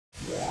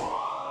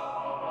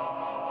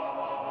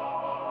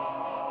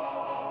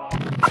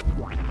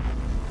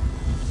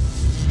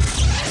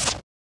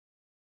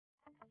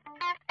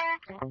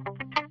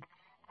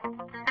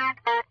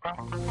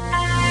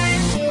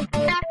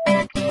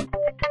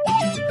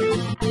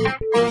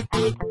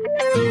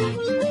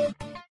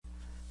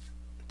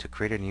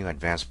create a new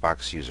Advanced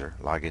Box user,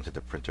 log into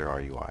the printer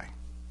RUI.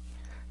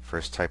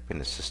 First type in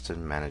the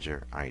System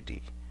Manager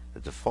ID. The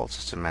default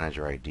System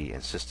Manager ID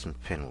and system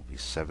PIN will be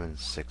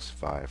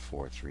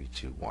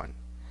 7654321.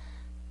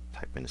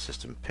 Type in the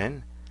system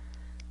PIN,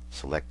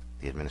 select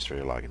the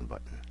Administrator Login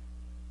button.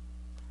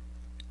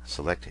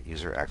 Select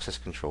User Access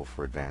Control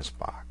for Advanced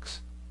Box.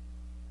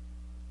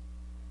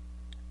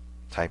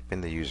 Type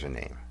in the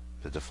username,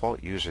 the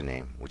default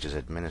username, which is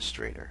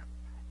Administrator,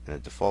 and the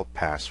default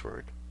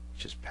password,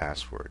 which is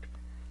password,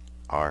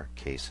 are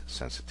case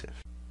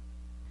sensitive.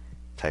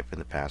 Type in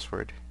the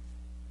password,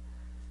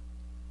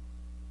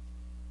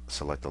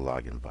 select the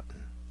Login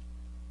button.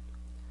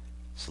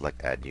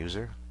 Select Add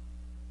User.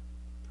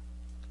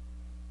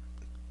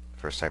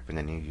 First type in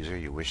the new user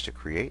you wish to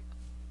create.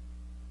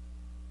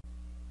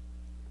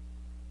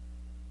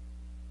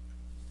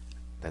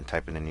 Then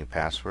type in the new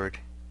password.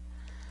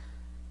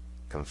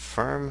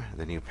 Confirm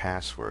the new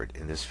password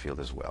in this field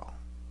as well.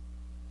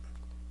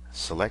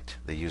 Select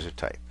the user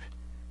type.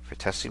 For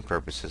testing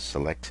purposes,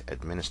 select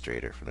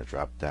Administrator from the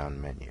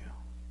drop-down menu.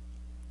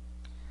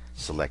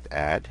 Select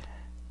Add.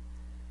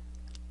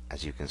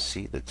 As you can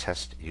see, the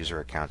test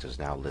user account is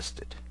now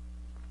listed.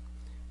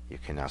 You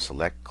can now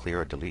select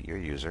Clear or delete your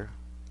user.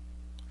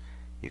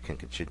 You can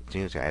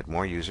continue to add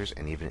more users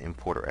and even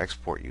import or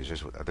export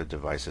users with other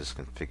devices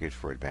configured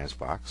for Advanced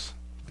Box.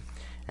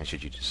 And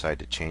should you decide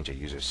to change a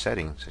user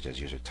setting, such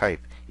as user type,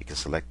 you can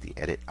select the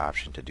Edit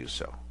option to do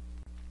so.